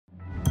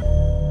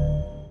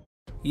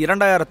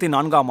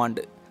2004ஆம்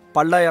ஆண்டு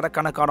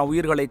பல்லாயிரக்கணக்கான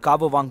உயிர்களை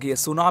காவு வாங்கிய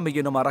சுனாமி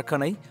எனும்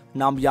அரக்கனை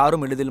நாம்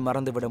யாரும் எளிதில்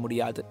மறந்துவிட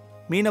முடியாது.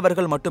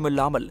 மீனவர்கள்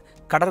மட்டுமில்லாமல்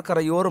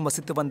கடற்கரையோரம்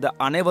வசித்து வந்த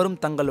அனைவரும்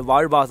தங்கள்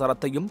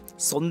வாழ்வாதாரத்தையும்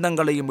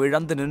சொந்தங்களையும்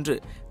இழந்து நின்று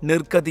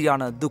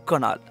நிர்கதியான துக்க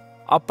நாள்.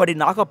 அப்படி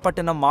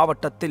நாகப்பட்டினம்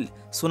மாவட்டத்தில்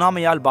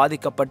சுனாமியால்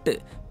பாதிக்கப்பட்டு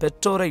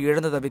பெற்றோரை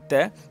இழந்து தவித்த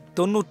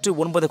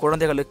 99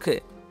 குழந்தைகளுக்கு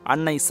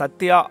அன்னை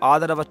சத்யா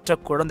ஆதரவற்ற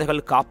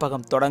குழந்தைகள்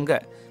காப்பகம் தொடங்க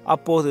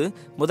அப்போது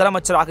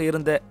முதலமைச்சராக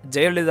இருந்த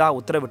ஜெயலலிதா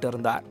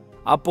உத்தரவிட்டிருந்தார்.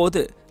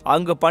 அப்போது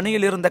அங்கு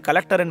பணியில் இருந்த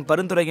கலெக்டரின்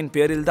பரிந்துரையின்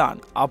பேரில்தான்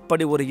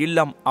அப்படி ஒரு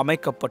இல்லம்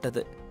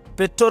அமைக்கப்பட்டது.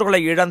 பெற்றோர்களை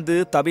இழந்து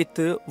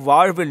தவித்து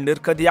வாழ்வில்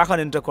நிற்கதியாக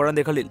நின்ற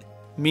குழந்தைகளில்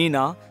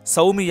மீனா,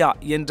 சௌமியா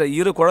என்ற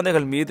 2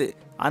 குழந்தைகள் மீது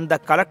அந்த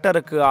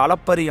கலெக்டருக்கு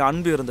அளப்பரிய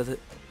அன்பு இருந்தது.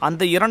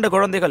 அந்த 2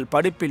 குழந்தைகள்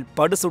படிப்பில்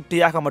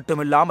படுசுட்டியாக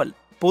மட்டுமில்லாமல்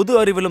பொது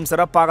அறிவிலும்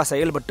சிறப்பாக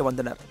செயல்பட்டு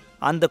வந்தனர்.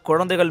 அந்த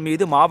குழந்தைகள்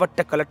மீது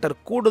மாவட்ட கலெக்டர்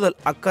கூடுதல்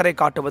அக்கறை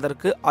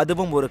காட்டுவதற்கு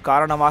அதுவும் ஒரு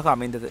காரணமாக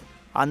அமைந்தது.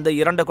 அந்த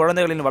 2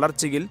 குழந்தைகளின்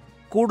வளர்ச்சியில்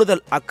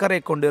கூடுதல் அக்கறை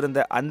கொண்டிருந்த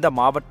அந்த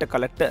மாவட்ட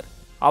கலெக்டர்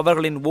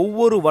அவர்களின்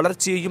ஒவ்வொரு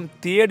வளர்ச்சியையும்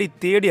தேடி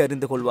தேடி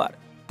அறிந்து கொள்வார்.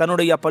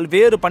 தன்னுடைய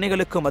பல்வேறு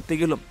பணிகளுக்கு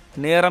மத்தியிலும்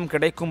நேரம்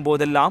கிடைக்கும்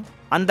போதெல்லாம்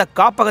அந்த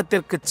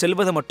காப்பகத்திற்கு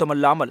செல்வது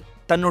மட்டுமல்லாமல்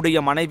தன்னுடைய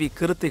மனைவி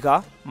கிருத்திகா,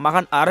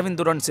 மகன்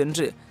அரவிந்துடன்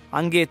சென்று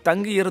அங்கே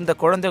தங்கியிருந்த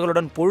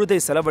குழந்தைகளுடன் பொழுதை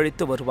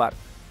செலவழித்து வருவார்.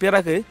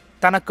 பிறகு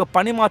தனக்கு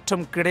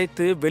பணிமாற்றம்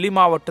கிடைத்து வெளி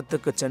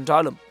மாவட்டத்துக்கு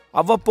சென்றாலும்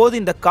அவ்வப்போது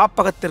இந்த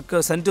காப்பகத்திற்கு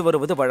சென்று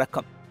வருவது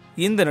வழக்கம்.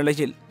 இந்த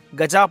நிலையில்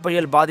கஜா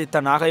புயல் பாதித்த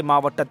நாகை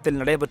மாவட்டத்தில்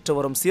நடைபெற்று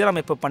வரும்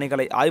சீரமைப்பு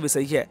பணிகளை ஆய்வு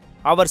செய்ய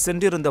அவர்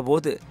சென்றிருந்த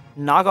போது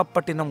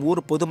நாகப்பட்டினம்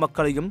ஊர்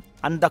பொதுமக்களையும்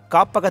அந்த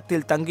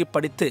காப்பகத்தில் தங்கி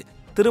படித்து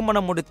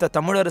திருமணம் முடித்த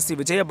தமிழரசி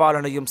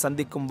விஜயபாலனையும்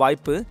சந்திக்கும்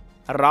வாய்ப்பு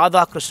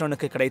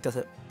ராதாகிருஷ்ணனுக்கு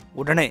கிடைத்தது.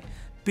 உடனே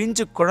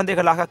பிஞ்சு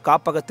குழந்தைகளாக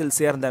காப்பகத்தில்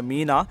சேர்ந்த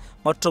மீனா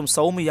மற்றும்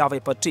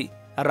சௌமியாவை பற்றி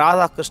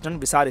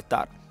ராதாகிருஷ்ணன்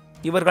விசாரித்தார்.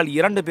 இவர்கள்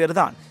 2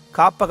 பேர்தான்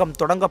காப்பகம்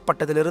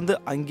தொடங்கப்பட்டதிலிருந்து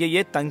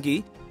அங்கேயே தங்கி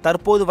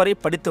தற்போது வரை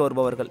படித்து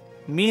வருபவர்கள்.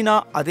 மீனா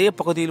அதே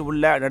பகுதியில்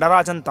உள்ள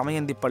நடராஜன்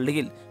தமயந்தி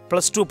பள்ளியில்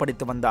 +2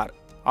 படித்து வந்தார்.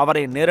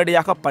 அவரை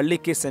நேரடியாக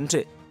பள்ளிக்கு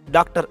சென்று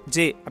டாக்டர்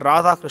ஜே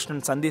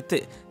ராதாகிருஷ்ணன் சந்தித்து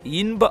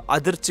இன்ப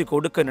அதிர்ச்சி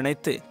கொடுக்க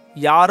நினைத்து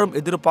யாரும்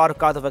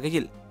எதிர்பார்க்காத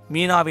வகையில்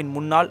மீனாவின்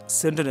முன்னால்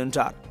சென்று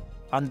நின்றார்.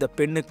 அந்த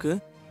பெண்ணுக்கு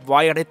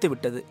வாயடைத்து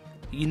விட்டது.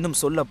 இன்னும்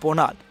சொல்ல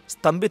போனால்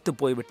ஸ்தம்பித்து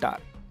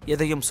போய்விட்டார்.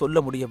 எதையும் சொல்ல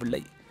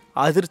முடியவில்லை.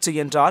 அதிர்ச்சி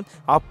என்றால்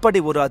அப்படி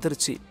ஒரு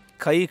அதிர்ச்சி.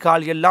 கை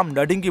கால் எல்லாம்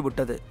நடுங்கி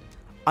விட்டது.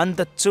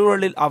 அந்த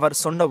சூழலில் அவர்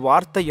சொன்ன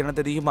வார்த்தை என்ன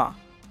தெரியுமா?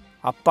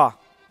 அப்பா.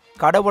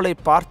 கடவுளை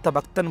பார்த்த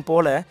பக்தன்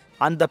போல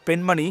அந்த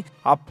பெண்மணி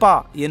அப்பா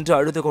என்று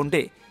அழுது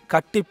கொண்டே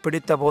கட்டி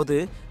பிடித்த போது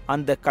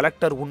அந்த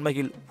கலெக்டர்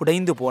உண்மையில்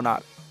உடைந்து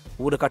போனார்.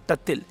 ஒரு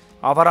கட்டத்தில்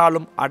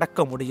அவராலும்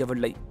அடக்க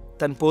முடியவில்லை.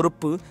 தன்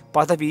பொறுப்பு,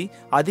 பதவி,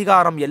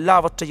 அதிகாரம்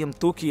எல்லாவற்றையும்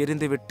தூக்கி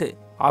எறிந்துவிட்டு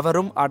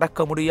அவரும்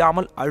அடக்க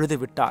முடியாமல்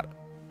அழுதுவிட்டார்.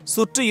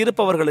 சுற்றி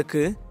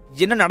இருப்பவர்களுக்கு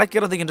என்ன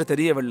நடக்கிறது என்று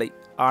தெரியவில்லை.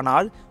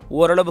 ஆனால்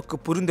ஓரளவுக்கு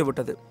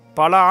புரிந்துவிட்டது.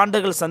 பல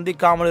ஆண்டுகள்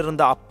சந்திக்காமல்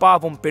இருந்த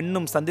அப்பாவும்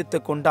பெண்ணும் சந்தித்து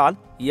கொண்டால்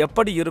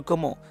எப்படி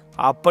இருக்குமோ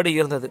அப்படி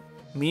இருந்தது.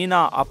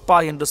 மீனா அப்பா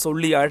என்று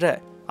சொல்லி அழ,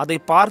 அதை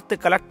பார்த்து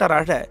கலெக்டர்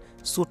அழ,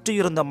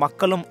 சுற்றியிருந்த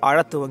மக்களும் அழ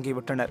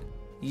துவங்கிவிட்டனர்.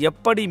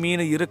 எப்படி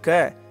மீனு இருக்க,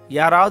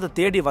 யாராவது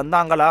தேடி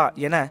வந்தாங்களா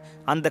என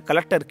அந்த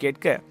கலெக்டர்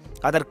கேட்க,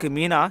 அதற்கு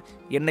மீனா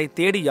என்னை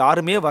தேடி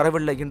யாருமே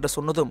வரவில்லை என்று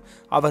சொன்னதும்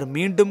அவர்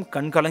மீண்டும்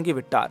கண்கலங்கி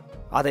விட்டார்.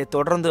 அதைத்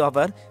தொடர்ந்து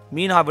அவர்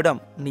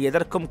மீனாவிடம் நீ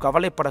எதற்கும்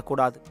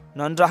கவலைப்படக்கூடாது,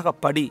 நன்றாக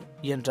படி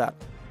என்றார்.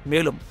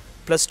 மேலும்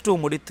 +2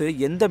 முடித்து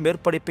எந்த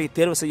மேற்படிப்பை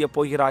தேர்வு செய்ய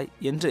போகிறாய்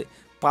என்று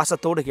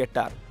பாசத்தோடு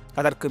கேட்டார்.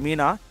 அதற்கு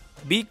மீனா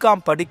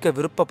பிகாம் படிக்க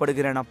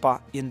விருப்பப்படுகிறேனப்பா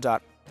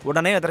என்றார்.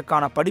 உடனே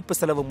அதற்கான படிப்பு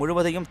செலவு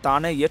முழுவதையும்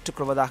தானே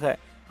ஏற்றுக்கொள்வதாக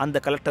அந்த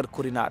கலெக்டர்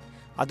கூறினார்.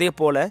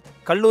 அதேபோல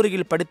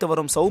கல்லூரியில் படித்து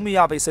வரும்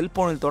சௌமியாவை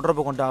செல்போனில்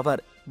தொடர்பு கொண்ட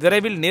அவர்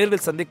விரைவில்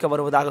நேரில் சந்திக்க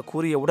வருவதாக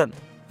கூறியவுடன்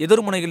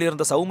எதிர்முனையில்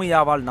இருந்த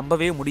சௌமியாவால்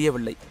நம்பவே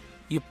முடியவில்லை.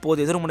 இப்போது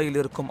எதிர்முனையில்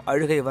இருக்கும்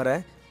அழுகை வர,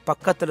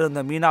 பக்கத்தில்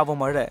இருந்த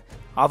மீனாவும் அழ,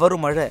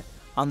 அவரும் அழ,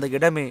 அந்த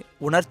இடமே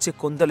உணர்ச்சி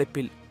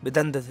கொந்தளிப்பில்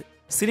மிதந்தது.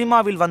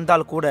 சினிமாவில்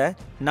வந்தால் கூட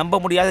நம்ப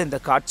முடியாத இந்த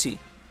காட்சி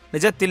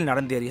நிஜத்தில்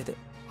நடந்தேறியது.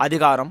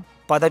 அதிகாரம்,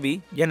 பதவி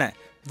என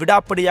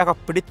விடாப்பிடியாக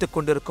பிடித்து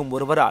கொண்டிருக்கும்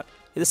ஒருவரால்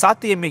இது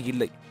சாத்தியமே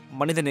இல்லை.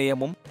 மனித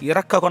நேயமும்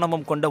இரக்க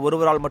குணமும் கொண்ட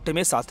ஒருவரால்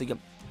மட்டுமே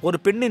சாத்தியம். ஒரு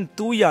பெண்ணின்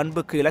தூய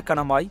அன்புக்கு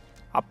இலக்கணமாய்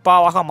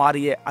அப்பாவாக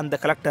மாறிய அந்த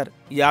கலெக்டர்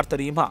யார்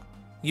தெரியுமா?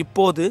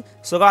 இப்போது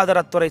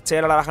சுகாதாரத்துறை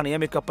செயலாளராக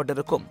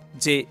நியமிக்கப்பட்டிருக்கும்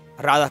ஜே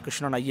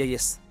ராதாகிருஷ்ணன்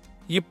IAS.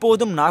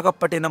 இப்போதும்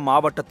நாகப்பட்டினம்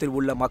மாவட்டத்தில்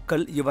உள்ள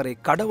மக்கள் இவரை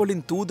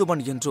கடவுளின்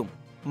தூதுவன் என்றும்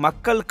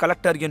மக்கள்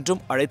கலெக்டர்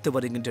என்றும் அழைத்து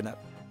வருகின்றனர்.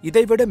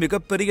 இதைவிட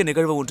மிகப்பெரிய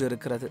நிகழ்வு ஒன்று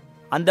இருக்கிறது.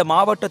 அந்த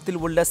மாவட்டத்தில்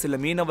உள்ள சில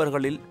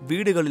மீனவர்களில்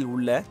வீடுகளில்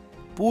உள்ள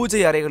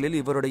பூஜை அறைகளில்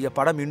இவருடைய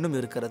படம் இன்னும்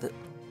இருக்கிறது.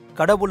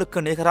 கடவுளுக்கு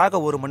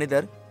நிகராக ஒரு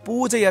மனிதர்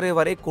பூஜை அறை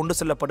வரை கொண்டு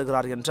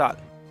செல்லப்படுகிறார் என்றால்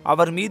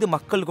அவர் மீது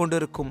மக்கள்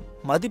கொண்டிருக்கும்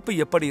மதிப்பு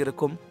எப்படி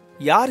இருக்கும்?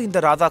 யார் இந்த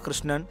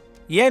ராதாகிருஷ்ணன்?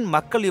 ஏன்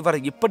மக்கள் இவரை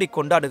இப்படி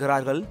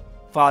கொண்டாடுகிறார்கள்?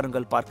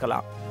 பாருங்கள்,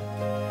 பார்க்கலாம்.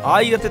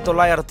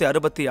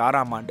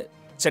 1966ஆம் ஆண்டு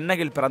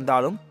சென்னையில்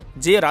பிறந்தாலும்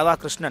ஜே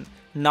ராதாகிருஷ்ணன்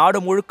நாடு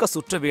முழுக்க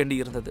சுற்ற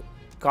வேண்டியிருந்தது.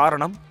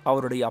 காரணம்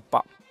அவருடைய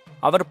அப்பா.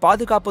 அவர்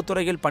பாதுகாப்பு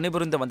துறையில்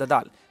பணிபுரிந்து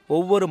வந்ததால்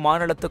ஒவ்வொரு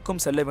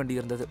மாநிலத்துக்கும் செல்ல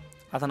வேண்டியிருந்தது.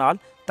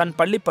 அதனால் தன்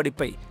பள்ளி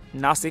படிப்பை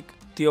நாசிக்,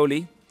 தியோலி,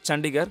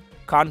 சண்டிகர்,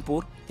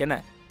 கான்பூர் என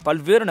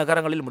பல்வேறு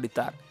நகரங்களில்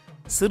முடித்தார்.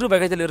 சிறு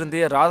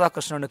வயதிலிருந்தே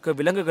ராதாகிருஷ்ணனுக்கு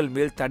விலங்குகள்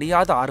மேல்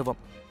தணியாத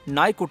ஆர்வம்.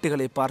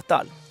 நாய்க்குட்டிகளை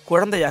பார்த்தால்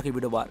குழந்தையாகி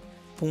விடுவார்.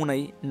 பூனை,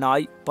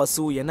 நாய்,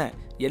 பசு என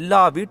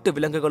எல்லா வீட்டு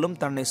விலங்குகளும்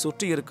தன்னை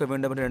சுற்றி இருக்க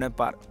வேண்டும் என்று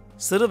நினைப்பார்.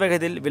 சிறு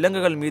வயதில்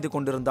விலங்குகள் மீது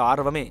கொண்டிருந்த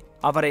ஆர்வமே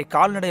அவரை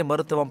கால்நடை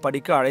மருத்துவம்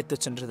படிக்க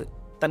அழைத்துச் சென்றது.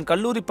 தன்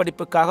கல்லூரி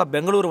படிப்புக்காக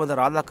பெங்களூரு வந்த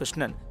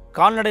ராதாகிருஷ்ணன்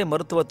கால்நடை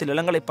மருத்துவத்தில்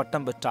இளங்கலை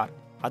பட்டம் பெற்றார்.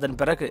 அதன்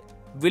பிறகு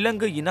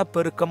விலங்கு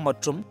இனப்பெருக்கம்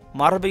மற்றும்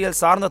மரபியல்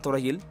சார்ந்த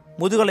துறையில்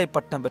முதுகலை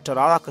பட்டம் பெற்ற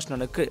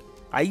ராதாகிருஷ்ணனுக்கு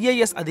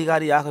IAS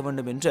அதிகாரியாக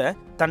வேண்டும் என்ற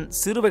தன்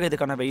சிறுவயது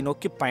கனவை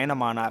நோக்கி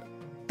பயணமானார்.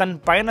 தன்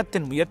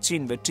பயணத்தின்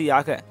முயற்சியின்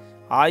வெற்றியாக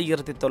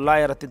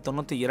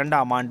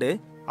 1992ஆம் ஆண்டு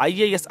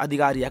IAS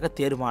அதிகாரியாக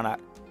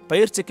தேர்வானார்.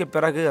 பயிற்சிக்கு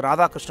பிறகு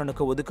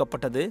ராதாகிருஷ்ணனுக்கு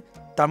ஒதுக்கப்பட்டது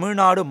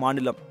தமிழ்நாடு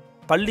மாநிலம்.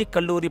 பள்ளி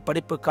கல்லூரி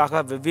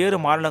படிப்புக்காக வெவ்வேறு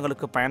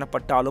மாநிலங்களுக்கு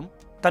பயணப்பட்டாலும்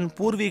தன்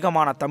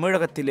பூர்வீகமான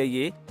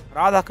தமிழகத்திலேயே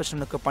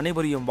ராதாகிருஷ்ணனுக்கு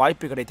பணிபுரியும்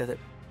வாய்ப்பு கிடைத்தது.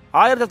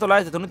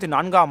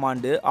 1994ஆம்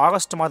ஆண்டு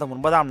ஆகஸ்ட் மாதம்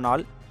 9ஆம்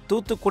நாள்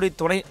தூத்துக்குடி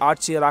துணை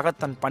ஆட்சியராக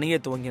தன் பணியை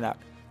துவங்கினார்.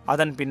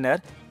 அதன்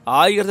பின்னர்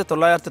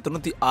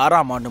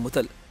 1996ஆம் ஆண்டு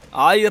முதல்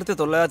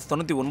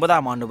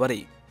 1999ஆம் ஆண்டு வரை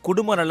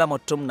குடும்ப நல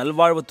மற்றும்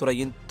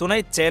நல்வாழ்வுத்துறையின் துணை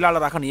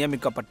செயலாளராக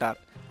நியமிக்கப்பட்டார்.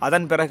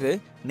 அதன் பிறகு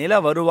நில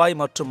வருவாய்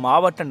மற்றும்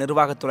மாவட்ட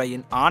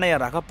நிர்வாகத்துறையின்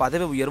ஆணையராக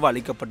பதவி உயர்வு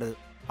அளிக்கப்பட்டது.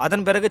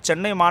 அதன் பிறகு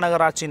சென்னை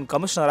மாநகராட்சியின்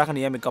கமிஷனராக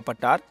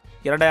நியமிக்கப்பட்டார்.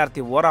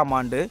 2001ஆம்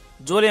ஆண்டு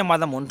ஜூலை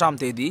மாதம் 1ஆம்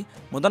தேதி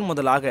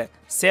முதலாக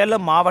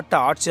சேலம் மாவட்ட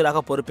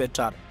ஆட்சியராக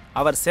பொறுப்பேற்றார்.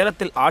 அவர்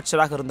சேலத்தில்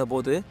ஆட்சியராக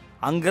இருந்தபோது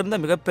அங்கிருந்த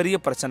மிகப்பெரிய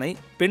பிரச்சனை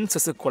பெண்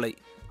சிசு கொலை.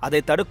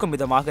 அதை தடுக்கும்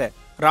விதமாக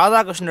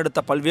ராதாகிருஷ்ணன் எடுத்த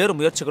பல்வேறு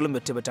முயற்சிகளும்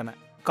வெற்றி பெற்றன.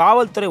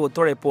 காவல்துறை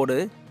ஒத்துழைப்போடு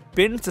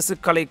பெண்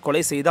சிசுக்களை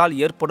கொலை செய்தால்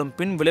ஏற்படும்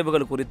பின்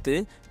விளைவுகள் குறித்து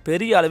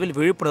பெரிய அளவில்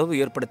விழிப்புணர்வு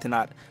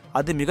ஏற்படுத்தினார்.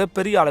 அது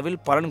மிகப்பெரிய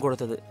அளவில் பலன்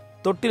கொடுத்தது.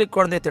 தொட்டில்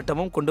குழந்தை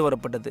திட்டமும் கொண்டு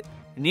வரப்பட்டது.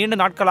 நீண்ட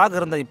நாட்களாக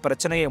இருந்த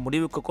இப்பிரச்சனையை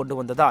முடிவுக்கு கொண்டு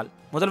வந்ததால்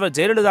முதல்வர்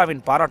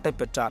ஜெயலலிதாவின் பாராட்டை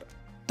பெற்றார்.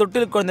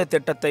 தொட்டில் குழந்தை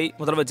திட்டத்தை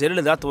முதல்வர்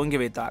ஜெயலலிதா துவங்கி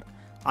வைத்தார்.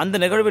 அந்த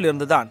நிகழ்வில்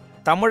இருந்துதான்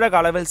தமிழக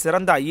அளவில்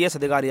சிறந்த IAS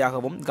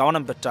அதிகாரியாகவும்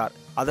கவனம் பெற்றார்.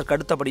 அதற்கு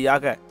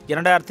அடுத்தபடியாக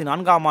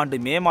 2004ஆம் ஆண்டு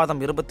மே மாதம்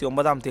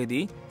 29ஆம் தேதி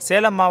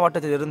சேலம்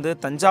மாவட்டத்திலிருந்து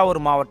தஞ்சாவூர்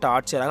மாவட்ட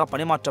ஆட்சியராக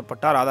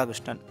பணிமாற்றப்பட்டார்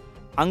ராதாகிருஷ்ணன்.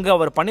 அங்கு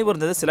அவர்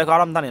பணிபுரிந்தது சில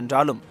காலம்தான்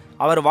என்றாலும்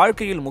அவர்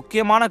வாழ்க்கையில்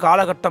முக்கியமான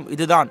காலகட்டம்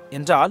இதுதான்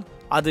என்றால்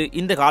அது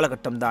இந்த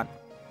காலகட்டம்தான்.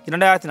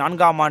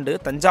 2004ஆம் ஆண்டு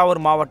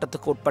தஞ்சாவூர்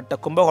மாவட்டத்துக்கு உட்பட்ட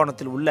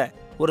கும்பகோணத்தில் உள்ள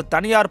ஒரு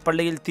தனியார்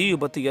பள்ளியில் தீ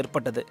விபத்து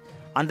ஏற்பட்டது.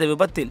 அந்த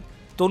விபத்தில்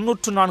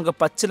 94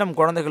 பச்சிளம்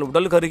குழந்தைகள்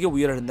உடல் கருகி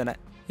உயிரிழந்தன.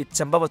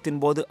 இச்சம்பவத்தின்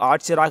போது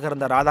ஆட்சியராக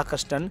இருந்த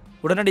ராதாகிருஷ்ணன்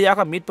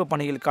உடனடியாக மீட்பு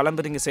பணியில்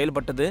களமிறங்கி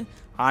செயல்பட்டது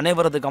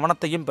அனைவரது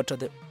கவனத்தையும்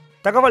பெற்றது.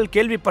 தகவல்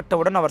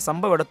கேள்விப்பட்டவுடன் அவர்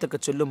சம்பவ இடத்துக்கு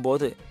செல்லும்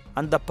போது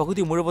அந்த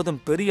பகுதி முழுவதும்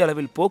பெரிய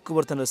அளவில்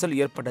போக்குவரத்து நெரிசல்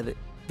ஏற்பட்டது.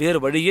 வேறு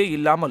வழியே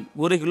இல்லாமல்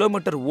 1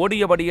 கிலோமீட்டர்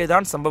ஓடியபடியே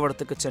தான் சம்பவ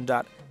இடத்துக்கு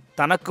சென்றார்.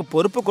 தனக்கு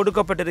பொறுப்பு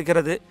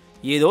கொடுக்கப்பட்டிருக்கிறது,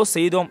 ஏதோ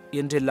செய்தோம்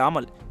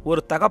என்றில்லாமல்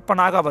ஒரு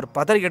தகப்பனாக அவர்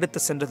பதறி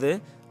எடுத்து சென்றது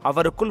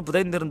அவருக்குள்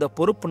புதைந்திருந்த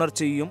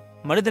பொறுப்புணர்ச்சியையும்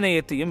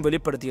மனிதநேயத்தையும்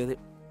வெளிப்படுத்தியது.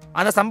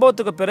 அந்த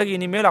சம்பவத்துக்கு பிறகு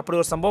இனிமேல் அப்படி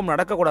ஒரு சம்பவம்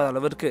நடக்கக்கூடாத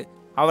அளவிற்கு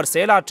அவர்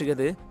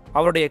செயலாற்றியது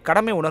அவருடைய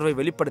கடமை உணர்வை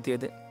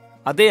வெளிப்படுத்தியது.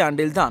 அதே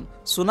ஆண்டில்தான்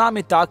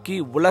சுனாமி தாக்கி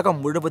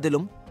உலகம்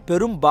முழுவதிலும்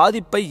பெரும்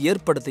பாதிப்பை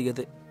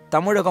ஏற்படுத்தியது.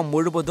 தமிழகம்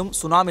முழுவதும்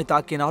சுனாமி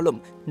தாக்கினாலும்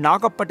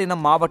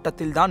நாகப்பட்டினம்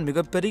மாவட்டத்தில் தான்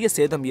மிகப்பெரிய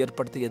சேதம்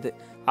ஏற்படுத்தியது.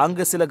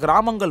 அங்கு சில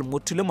கிராமங்கள்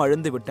முற்றிலும்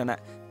அழிந்து விட்டன.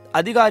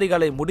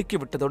 அதிகாரிகளை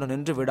முடுக்கிவிட்டதோடு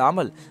நின்று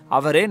விடாமல்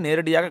அவரே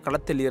நேரடியாக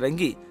களத்தில்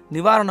இறங்கி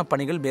நிவாரணப்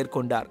பணிகள்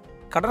மேற்கொண்டார்.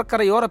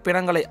 கடற்கரையோர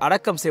பிணங்களை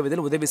அடக்கம்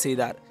செய்வதில் உதவி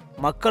செய்தார்.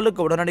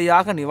 மக்களுக்கு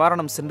உடனடியாக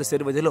நிவாரணம் சென்று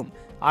சேருவதிலும்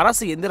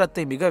அரசு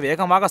எந்திரத்தை மிக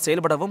வேகமாக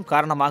செயல்படவும்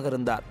காரணமாக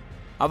இருந்தார்.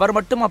 அவர்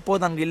மட்டும்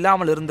அப்போது அங்கு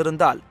இல்லாமல்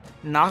இருந்திருந்தால்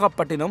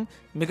நாகப்பட்டினம்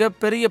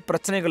மிகப்பெரிய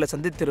பிரச்சனைகளை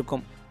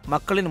சந்தித்திருக்கும்.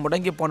 மக்களின்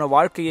முடங்கி போன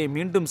வாழ்க்கையை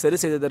மீண்டும் சரி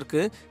செய்ததற்கு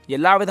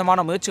எல்லாவிதமான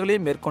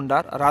முயற்சிகளையும்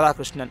மேற்கொண்டார்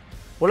ராதாகிருஷ்ணன்.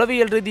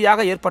 உளவியல்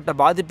ரீதியாக ஏற்பட்ட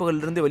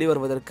பாதிப்புகளிலிருந்து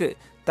வெளிவருவதற்கு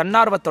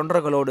தன்னார்வ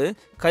தொண்டர்களோடு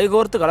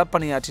கைகோர்த்து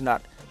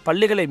களப்பணியாற்றினார்.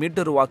 பள்ளிகளை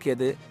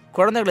மீட்டுருவாக்கியது,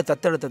 குழந்தைகளை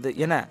தத்தெடுத்தது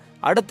என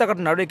அடுத்த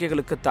கட்ட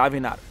நடவடிக்கைகளுக்கு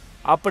தாவினார்.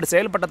 அப்படி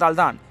செயல்பட்டதால்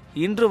தான்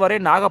இன்று வரை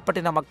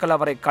நாகப்பட்டினம் மக்கள்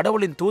அவரை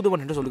கடவுளின்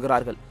தூதுவன் என்று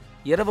சொல்கிறார்கள்.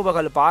 இரவு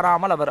பகல்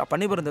பாராமல் அவர்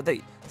பணிபுரிந்ததை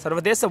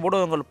சர்வதேச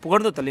ஊடகங்கள்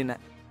புகழ்ந்து தள்ளின.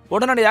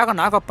 உடனடியாக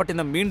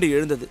நாகப்பட்டினம் மீண்டு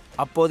எழுந்தது.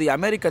 அப்போதைய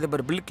அமெரிக்க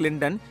அதிபர் பில்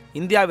கிளின்டன்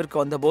இந்தியாவிற்கு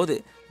வந்தபோது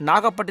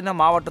நாகப்பட்டினம்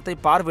மாவட்டத்தை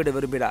பார்வையிட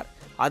விரும்பினார்.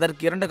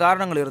 அதற்கு 2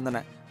 காரணங்கள் இருந்தன.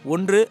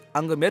 ஒன்று,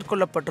 அங்கு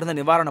மேற்கொள்ளப்பட்டிருந்த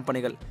நிவாரணப்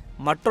பணிகள்,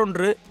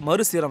 மற்றொன்று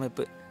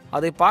மறுசீரமைப்பு.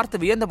 அதை பார்த்து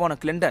வியந்து போன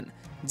கிளின்டன்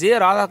J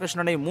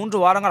ராதாகிருஷ்ணனை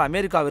 3 வாரங்கள்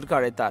அமெரிக்காவிற்கு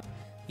அழைத்தார்.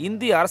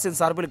 இந்திய அரசின்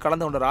சார்பில்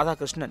கலந்து கொண்ட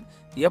ராதாகிருஷ்ணன்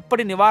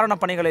எப்படி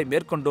நிவாரணப் பணிகளை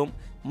மேற்கொண்டோம்,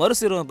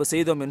 மறுசீரமைப்பு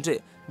செய்தோம் என்று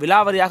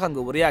விலாவரியாக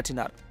அங்கு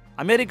உரையாற்றினார்.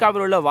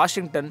 அமெரிக்காவில் உள்ள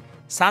வாஷிங்டன்,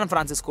 சான்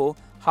பிரான்சிஸ்கோ,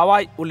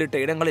 ஹவாய் உள்ளிட்ட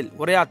இடங்களில்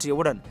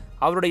உரையாற்றியவுடன்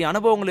அவருடைய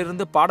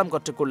அனுபவங்களிலிருந்து பாடம்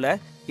கற்றுக்கொள்ள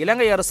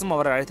இலங்கை அரசும்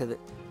அவரை அழைத்தது.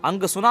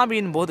 அங்கு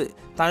சுனாமியின் போது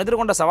தான்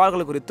எதிர்கொண்ட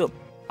சவால்கள் குறித்தும்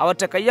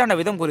அவற்றை கையாண்ட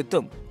விதம்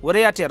குறித்தும்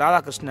உரையாற்றிய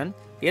ராதாகிருஷ்ணன்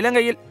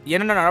இலங்கையில்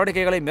என்னென்ன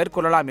நடவடிக்கைகளை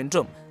மேற்கொள்ளலாம்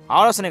என்றும்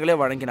ஆலோசனைகளை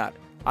வழங்கினார்.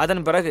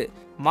 அதன் பிறகு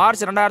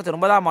மார்ச்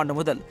 2009ஆம் ஆண்டு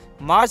முதல்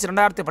மார்ச்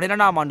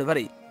 2012ஆம் ஆண்டு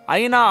வரை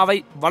ஐநா அவை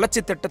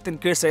வளர்ச்சி திட்டத்தின்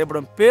கீழ்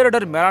செயல்படும்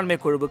பேரிடர் மேலாண்மை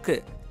குழுவுக்கு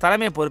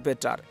தலைமை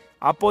பொறுப்பேற்றார்.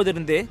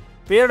 அப்போதிருந்தே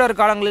பேரிடர்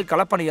காலங்களில்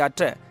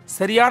களப்பணியாற்ற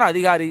சரியான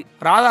அதிகாரி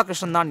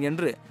ராதாகிருஷ்ணன் தான்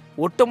என்று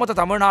ஒட்டுமொத்த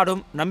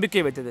தமிழ்நாடும்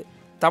நம்பிக்கை வைத்தது.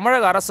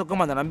 தமிழக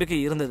அரசுக்கும் அந்த நம்பிக்கை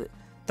இருந்தது.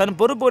 தன்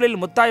பொறுப்புகளில்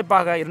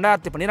முத்தாய்ப்பாக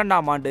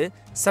 2012ஆம் ஆண்டு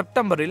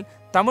செப்டம்பரில்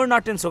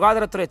தமிழ்நாட்டின்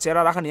சுகாதாரத்துறை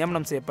செயலராக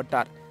நியமனம்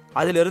செய்யப்பட்டார்.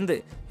 அதிலிருந்து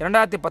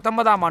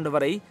 2019ஆம் ஆண்டு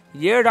வரை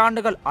 7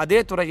 ஆண்டுகள் அதே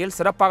துறையில்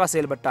சிறப்பாக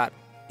செயல்பட்டார்.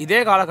 இதே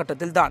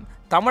காலகட்டத்தில் தான்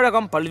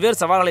தமிழகம் பல்வேறு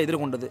சவால்களை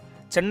எதிர்கொண்டது.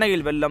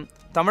 சென்னையில் வெள்ளம்,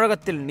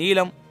 தமிழகத்தில்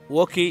நீலம்,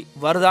 ஓகி,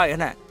 வர்தா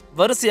என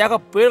வரிசையாக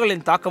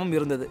புயல்களின் தாக்கமும்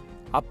இருந்தது.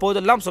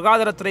 அப்போதெல்லாம்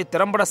சுகாதாரத்துறை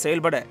திறம்பட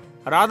செயல்பட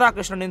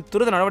ராதாகிருஷ்ணனின்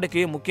துரித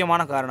நடவடிக்கையும்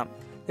முக்கியமான காரணம்.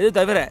 இது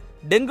தவிர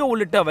டெங்கு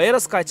உள்ளிட்ட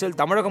வைரஸ் காய்ச்சல்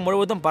தமிழகம்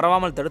முழுவதும்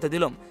பரவாமல்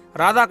தடுத்ததிலும்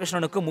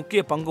ராதாகிருஷ்ணனுக்கு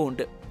முக்கிய பங்கு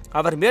உண்டு.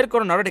 அவர்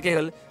மேற்கொள்ளும்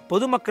நடவடிக்கைகள்,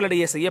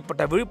 பொதுமக்களிடையே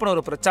செய்யப்பட்ட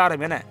விழிப்புணர்வு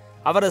பிரச்சாரம் என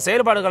அவரது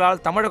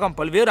செயல்பாடுகளால் தமிழகம்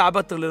பல்வேறு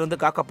ஆபத்துகளிலிருந்து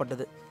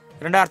காக்கப்பட்டது.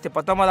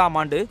 2019ஆம்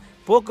ஆண்டு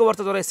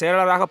போக்குவரத்து துறை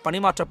செயலாளராக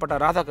பணிமாற்றப்பட்ட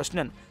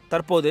ராதாகிருஷ்ணன்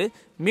தற்போது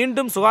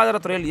மீண்டும்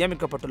சுகாதாரத்துறையில்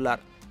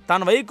நியமிக்கப்பட்டுள்ளார்.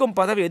 தான் வகிக்கும்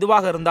பதவி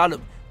எதுவாக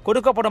இருந்தாலும்,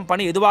 கொடுக்கப்படும்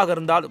பணி எதுவாக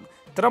இருந்தாலும்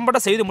திறம்பட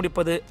செய்து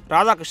முடிப்பது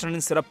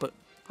ராதாகிருஷ்ணனின் சிறப்பு.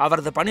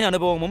 அவரது பணி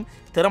அனுபவமும்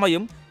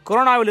திறமையும்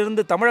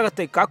கொரோனாவிலிருந்து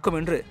தமிழகத்தை காக்கும்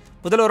என்று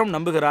முதல்வரும்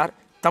நம்புகிறார்,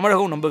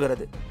 தமிழகமும்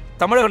நம்புகிறது.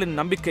 தமிழர்களின்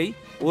நம்பிக்கை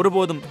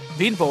ஒருபோதும்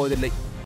வீண் போவதில்லை.